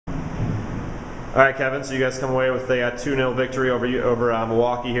All right, Kevin. So you guys come away with a 2-0 victory over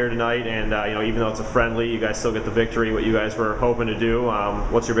Milwaukee here tonight, and even though it's a friendly, you guys still get the victory. What you guys were hoping to do.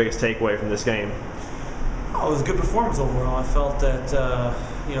 What's your biggest takeaway from this game? Oh, it was a good performance overall. I felt that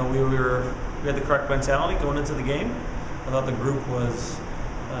we had the correct mentality going into the game. I thought the group was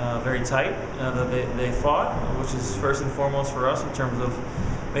very tight. That they fought, which is first and foremost for us in terms of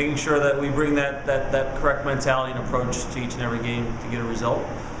making sure that we bring that correct mentality and approach to each and every game to get a result.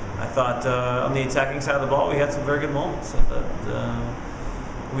 I thought on the attacking side of the ball, we had some very good moments. I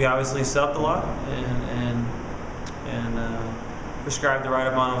thought we obviously subbed a lot and prescribed the right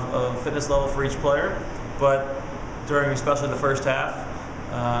amount of fitness level for each player. But during especially the first half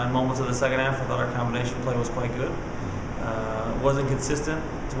and moments of the second half, I thought our combination play was quite good. It wasn't consistent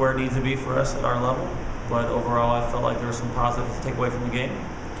to where it needs to be for us at our level, but overall I felt like there was some positives to take away from the game.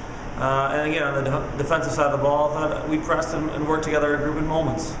 And again, on the defensive side of the ball, I thought we pressed and worked together in group in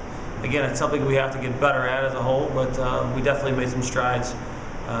moments. Again, it's something we have to get better at as a whole, but we definitely made some strides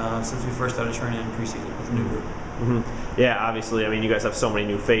since we first started training in preseason with the new group. Mm-hmm. Yeah, obviously, I mean, you guys have so many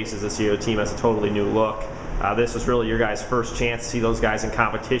new faces this year. The team has a totally new look. This was really your guys' first chance to see those guys in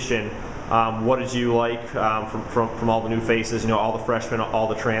competition. What did you like from all the new faces? All the freshmen, all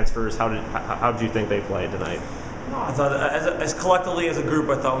the transfers. How did you think they played tonight? I thought, as collectively as a group,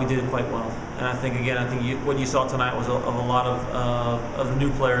 I thought we did quite well. And I think what you saw tonight was of a lot of the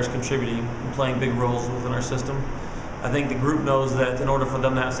new players contributing and playing big roles within our system. I think the group knows that in order for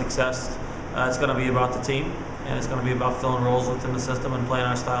them to have success, it's going to be about the team, and it's going to be about filling roles within the system and playing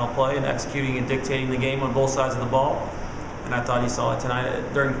our style of play and executing and dictating the game on both sides of the ball. And I thought you saw it tonight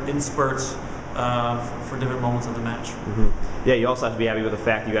in spurts for different moments of the match. Mm-hmm. Yeah, you also have to be happy with the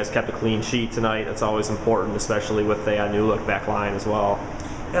fact that you guys kept a clean sheet tonight. That's always important, especially with a new look back line as well.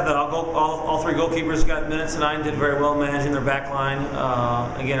 Yeah, that all three goalkeepers got minutes tonight and did very well managing their back line.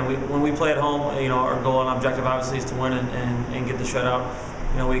 Again, when we play at home, our goal and objective obviously is to win and get the shutout.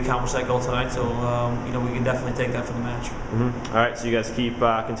 We accomplished that goal tonight, so we can definitely take that for the match. Mm-hmm. All right, so you guys keep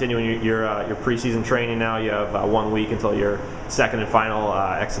continuing your preseason training now. You have 1 week until your second and final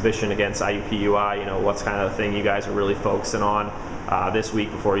exhibition against SIUE. What's kind of the thing you guys are really focusing on this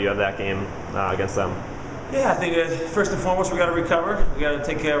week before you have that game against them? Yeah, I think first and foremost we got to recover. We got to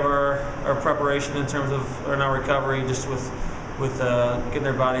take care of our preparation in terms of our recovery, just with getting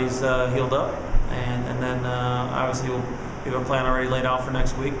their bodies healed up, and then obviously we have a plan already laid out for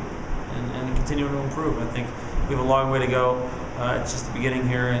next week, and continuing to improve. I think we have a long way to go. It's just the beginning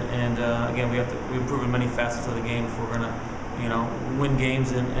here, and again, we improve in many facets of the game if we're going to, win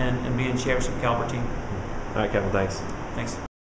games and be in championship caliber team. All right, Kevin. Thanks. Thanks.